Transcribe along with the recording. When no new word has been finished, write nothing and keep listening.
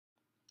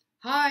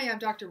Hi, I'm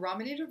Dr.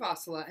 Ramani,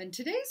 and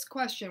today's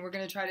question we're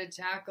going to try to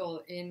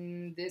tackle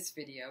in this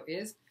video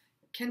is,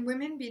 can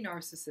women be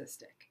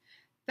narcissistic?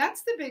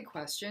 That's the big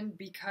question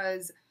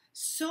because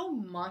so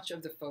much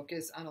of the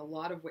focus on a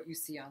lot of what you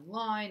see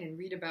online and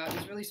read about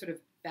is really sort of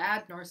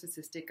bad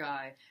narcissistic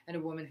guy and a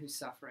woman who's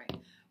suffering.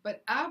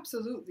 But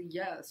absolutely,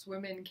 yes,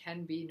 women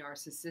can be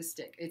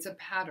narcissistic. It's a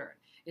pattern.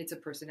 It's a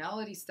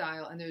personality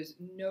style, and there's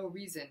no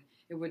reason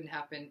it wouldn't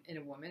happen in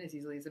a woman as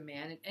easily as a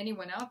man. And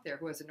anyone out there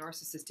who has a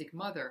narcissistic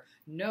mother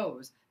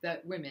knows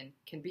that women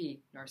can be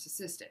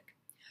narcissistic.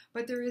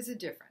 But there is a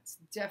difference.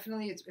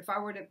 Definitely, if I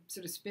were to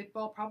sort of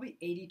spitball, probably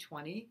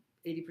 80-20,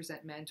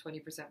 80% men,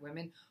 20%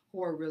 women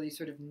who are really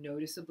sort of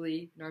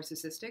noticeably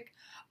narcissistic.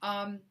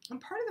 And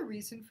part of the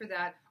reason for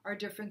that are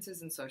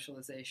differences in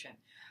socialization.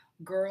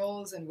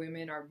 Girls and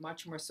women are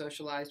much more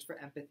socialized for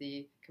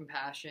empathy,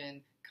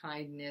 compassion,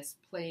 kindness,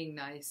 playing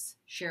nice,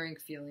 sharing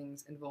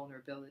feelings, and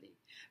vulnerability.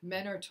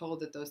 Men are told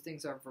that those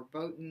things are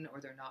verboten or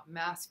they're not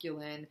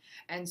masculine,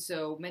 and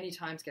so many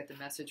times get the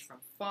message from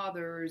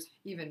fathers,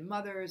 even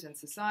mothers and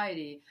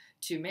society,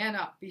 to man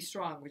up, be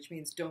strong, which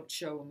means don't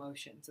show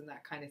emotions and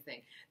that kind of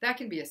thing. That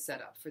can be a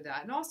setup for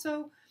that. And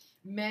also,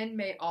 men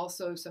may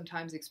also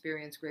sometimes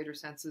experience greater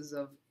senses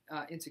of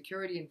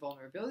insecurity and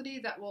vulnerability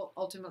that will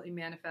ultimately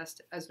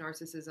manifest as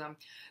narcissism.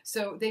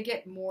 So they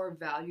get more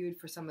valued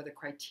for some of the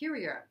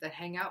criteria that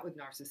hang out with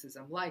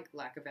narcissism, like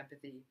lack of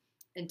empathy,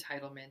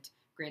 entitlement,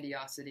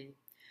 grandiosity.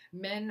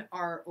 Men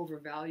are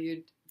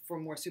overvalued for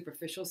more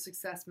superficial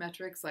success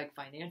metrics like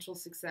financial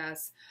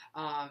success,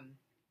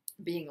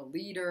 being a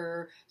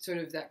leader, sort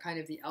of that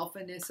kind of the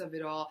alphaness of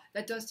it all.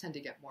 That does tend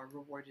to get more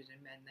rewarded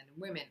in men than in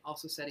women,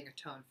 also setting a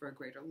tone for a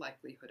greater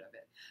likelihood of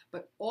it.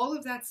 But all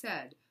of that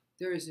said,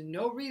 there is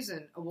no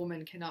reason a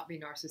woman cannot be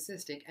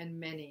narcissistic, and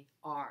many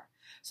are.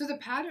 So the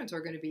patterns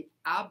are going to be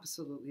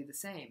absolutely the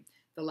same.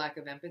 The lack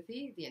of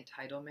empathy, the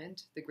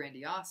entitlement, the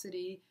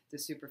grandiosity, the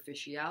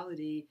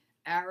superficiality,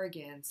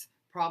 arrogance,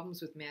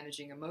 problems with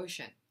managing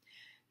emotion.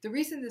 The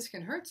reason this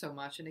can hurt so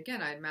much, and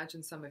again, I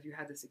imagine some of you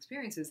had this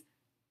experience, is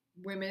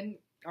women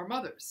are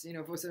mothers. You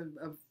know, if it was a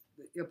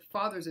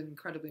father's an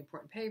incredibly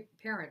important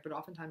parent, but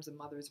oftentimes the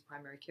mother is a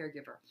primary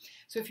caregiver.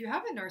 So if you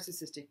have a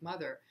narcissistic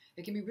mother,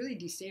 it can be really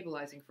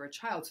destabilizing for a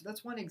child. So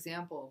that's one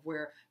example of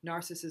where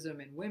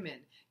narcissism in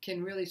women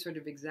can really sort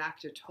of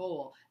exact a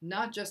toll,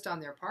 not just on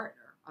their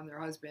partner, on their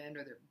husband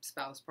or their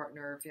spouse,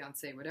 partner,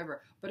 fiance,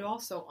 whatever, but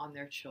also on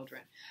their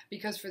children.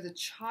 Because for the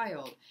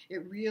child,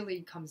 it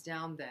really comes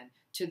down then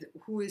to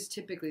who is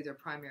typically their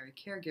primary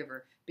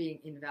caregiver being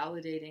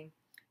invalidating,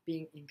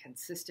 being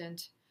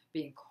inconsistent,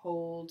 being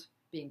cold,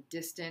 being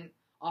distant,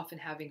 often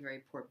having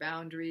very poor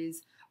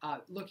boundaries,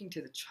 looking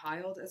to the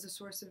child as a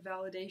source of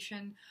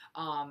validation,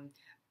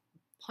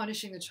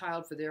 punishing the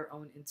child for their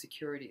own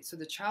insecurities. So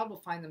the child will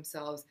find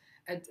themselves,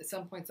 at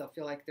some points they'll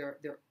feel like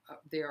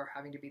they are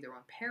having to be their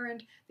own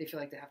parent, they feel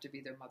like they have to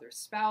be their mother's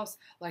spouse,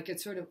 like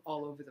it's sort of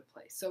all over the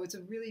place. So it's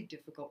a really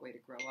difficult way to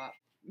grow up.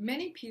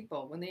 Many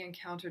people, when they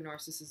encounter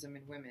narcissism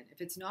in women,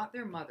 if it's not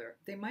their mother,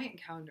 they might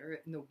encounter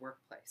it in the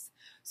workplace.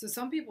 So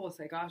some people will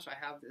say, gosh,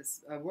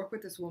 I work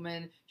with this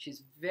woman,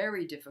 she's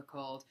very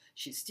difficult,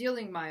 she's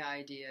stealing my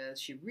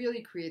ideas, she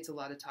really creates a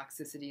lot of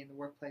toxicity in the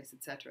workplace,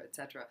 etc.,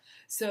 etc.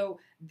 So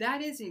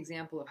that is the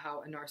example of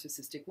how a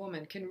narcissistic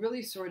woman can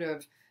really sort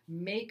of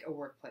make a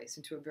workplace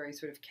into a very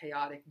sort of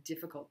chaotic,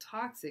 difficult,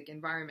 toxic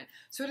environment.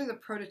 Sort of the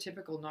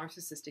prototypical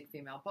narcissistic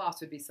female boss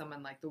would be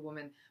someone like the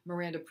woman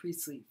Miranda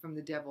Priestly from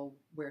The Devil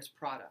Wears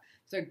Prada.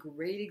 It's a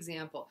great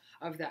example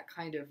of that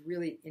kind of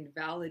really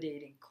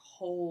invalidating,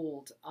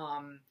 cold,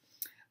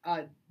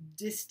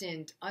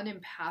 distant,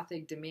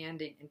 unempathic,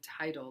 demanding,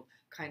 entitled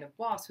kind of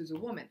boss who's a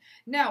woman.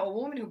 Now, a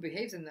woman who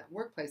behaves in that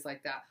workplace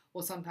like that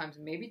will sometimes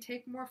maybe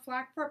take more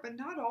flack for it, but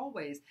not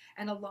always.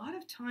 And a lot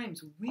of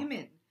times,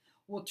 women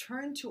will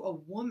turn to a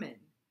woman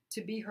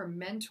to be her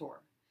mentor.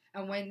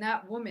 And when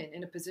that woman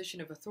in a position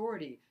of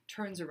authority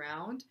turns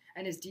around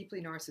and is deeply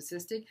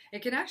narcissistic,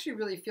 it can actually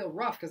really feel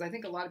rough, because I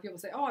think a lot of people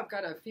say, oh, I've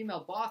got a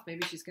female boss,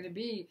 maybe she's going to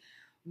be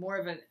more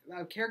of a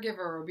caregiver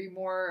or be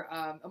more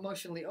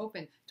emotionally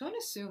open. Don't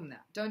assume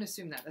that. Don't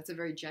assume that. That's a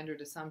very gendered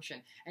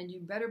assumption. And you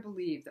better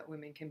believe that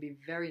women can be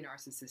very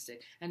narcissistic.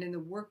 And in the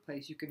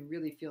workplace, you can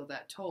really feel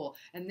that toll.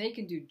 And they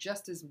can do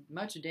just as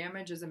much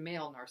damage as a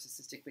male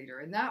narcissistic leader.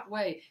 And that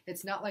way,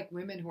 it's not like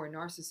women who are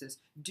narcissists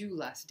do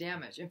less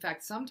damage. In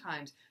fact,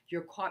 sometimes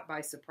you're caught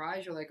by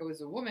surprise. You're like, oh,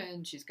 as a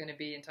woman, she's going to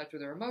be in touch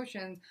with her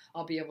emotions.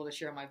 I'll be able to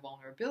share my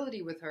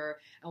vulnerability with her.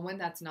 And when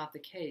that's not the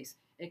case,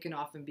 it can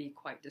often be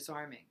quite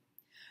disarming.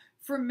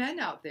 For men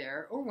out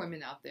there, or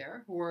women out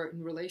there, who are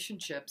in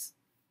relationships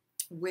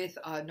with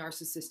a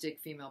narcissistic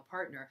female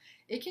partner,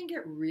 it can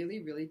get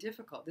really, really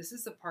difficult. This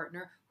is a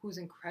partner who's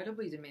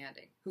incredibly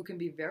demanding, who can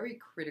be very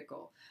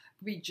critical,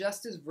 be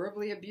just as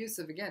verbally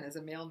abusive, again, as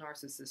a male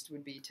narcissist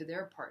would be to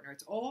their partner.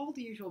 It's all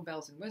the usual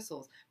bells and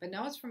whistles, but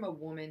now it's from a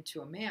woman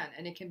to a man,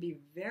 and it can be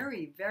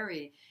very,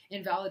 very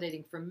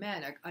invalidating for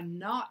men. A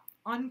not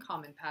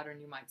uncommon pattern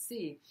you might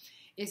see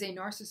is a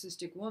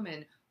narcissistic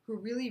woman who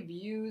really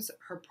views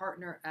her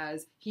partner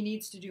as he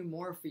needs to do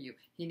more for you.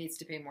 He needs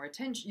to pay more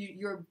attention.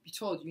 You're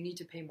told you need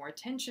to pay more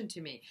attention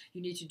to me.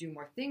 You need to do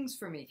more things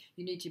for me.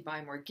 You need to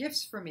buy more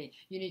gifts for me.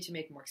 You need to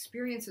make more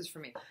experiences for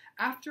me.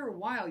 After a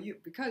while,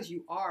 because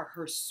you are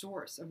her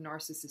source of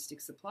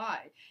narcissistic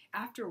supply,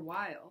 after a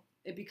while,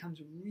 it becomes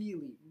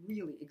really,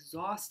 really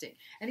exhausting.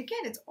 And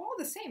again, it's all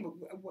the same,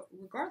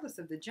 regardless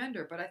of the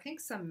gender. But I think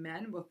some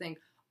men will think,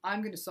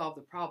 I'm going to solve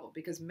the problem,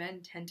 because men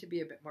tend to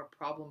be a bit more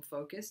problem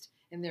focused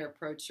in their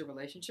approach to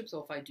relationships.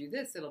 So if I do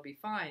this, it'll be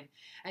fine.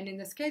 And in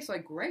this case,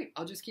 like, great,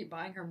 I'll just keep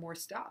buying her more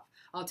stuff.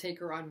 I'll take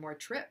her on more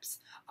trips.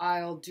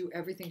 I'll do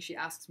everything she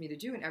asks me to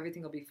do, and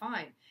everything will be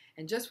fine.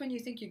 And just when you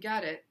think you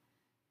got it,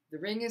 the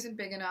ring isn't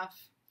big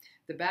enough,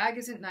 the bag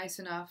isn't nice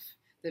enough,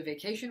 the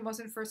vacation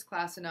wasn't first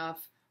class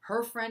enough,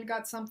 her friend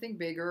got something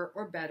bigger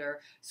or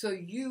better. So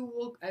you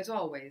will, as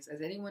always, as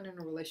anyone in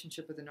a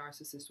relationship with a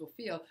narcissist will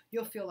feel,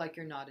 you'll feel like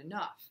you're not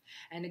enough.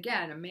 And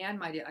again, a man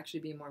might actually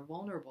be more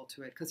vulnerable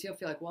to it, because he'll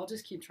feel like, well, I'll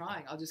just keep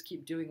trying. I'll just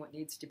keep doing what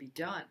needs to be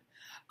done.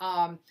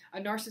 A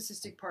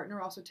narcissistic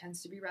partner also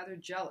tends to be rather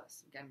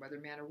jealous. Again, whether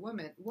man or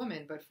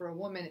woman, but for a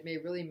woman, it may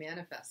really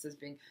manifest as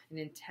being an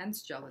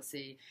intense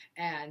jealousy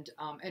and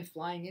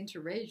flying into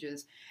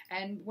rages.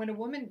 And when a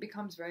woman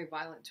becomes very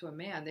violent to a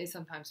man, they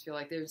sometimes feel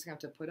like they're just going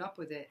to have to put up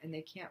with it, and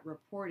they can't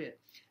report it,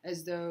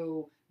 as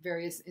though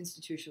various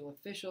institutional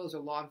officials or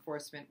law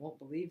enforcement won't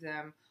believe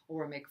them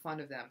or make fun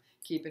of them.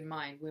 Keep in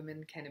mind,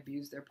 women can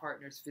abuse their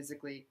partners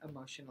physically,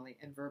 emotionally,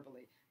 and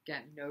verbally.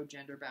 Again, no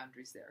gender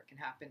boundaries there. It can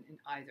happen in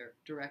either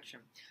direction.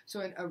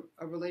 So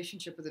a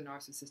relationship with a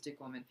narcissistic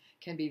woman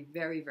can be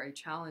very, very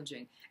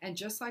challenging. And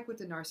just like with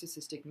the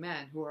narcissistic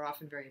men, who are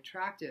often very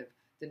attractive,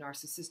 the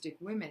narcissistic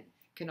women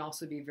can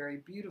also be very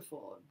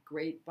beautiful,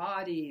 great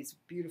bodies,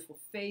 beautiful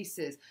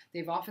faces.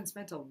 They've often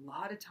spent a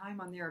lot of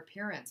time on their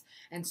appearance.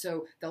 And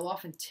so they'll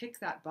often tick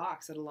that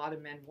box that a lot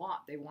of men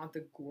want. They want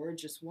the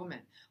gorgeous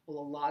woman. Well,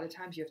 a lot of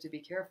times you have to be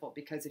careful,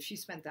 because if she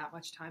spent that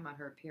much time on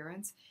her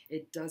appearance,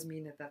 it does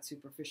mean that that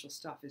superficial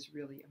stuff is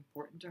really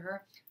important to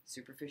her.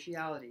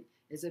 Superficiality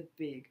is a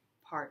big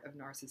part of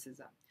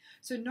narcissism.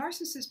 So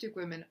narcissistic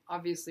women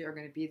obviously are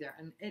going to be there.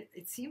 And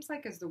it seems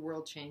like as the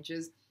world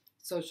changes,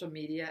 social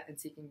media and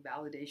seeking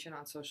validation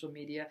on social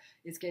media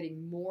is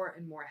getting more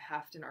and more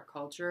heft in our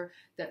culture,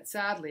 that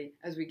sadly,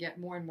 as we get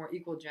more and more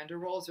equal gender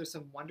roles, there's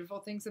some wonderful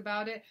things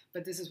about it,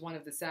 but this is one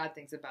of the sad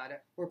things about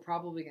it. We're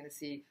probably going to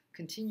see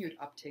continued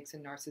uptakes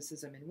in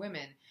narcissism in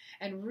women.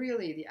 And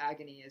really the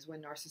agony is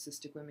when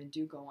narcissistic women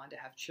do go on to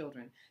have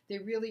children, they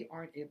really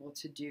aren't able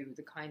to do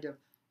the kind of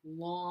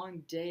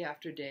long, day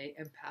after day,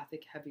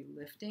 empathic, heavy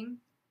lifting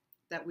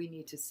that we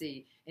need to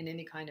see in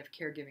any kind of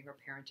caregiving or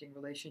parenting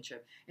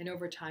relationship. And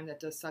over time, that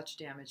does such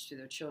damage to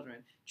their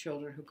children.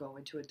 Children who go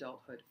into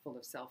adulthood full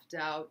of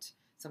self-doubt,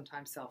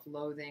 sometimes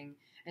self-loathing,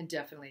 and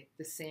definitely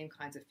the same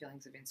kinds of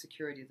feelings of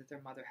insecurity that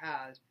their mother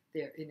had.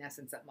 In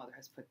essence, that mother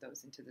has put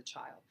those into the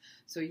child.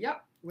 So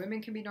yep,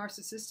 women can be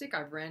narcissistic.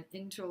 I've ran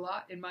into a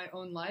lot in my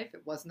own life.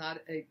 It was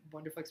not a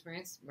wonderful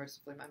experience.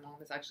 Mercifully, my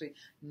mom is actually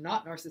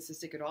not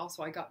narcissistic at all,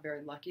 so I got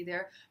very lucky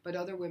there. But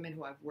other women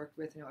who I've worked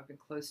with and who I've been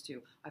close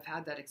to, I've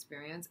had that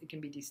experience. It can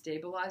be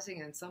destabilizing,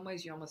 and in some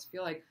ways you almost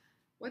feel like,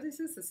 what is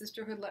this? The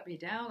sisterhood let me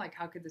down? Like,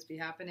 how could this be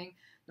happening?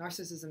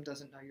 Narcissism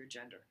doesn't know your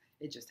gender.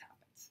 It just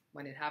happens.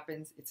 When it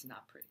happens, it's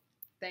not pretty.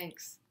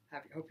 Thanks.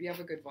 Hope you have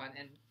a good one,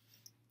 and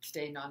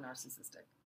stay non-narcissistic.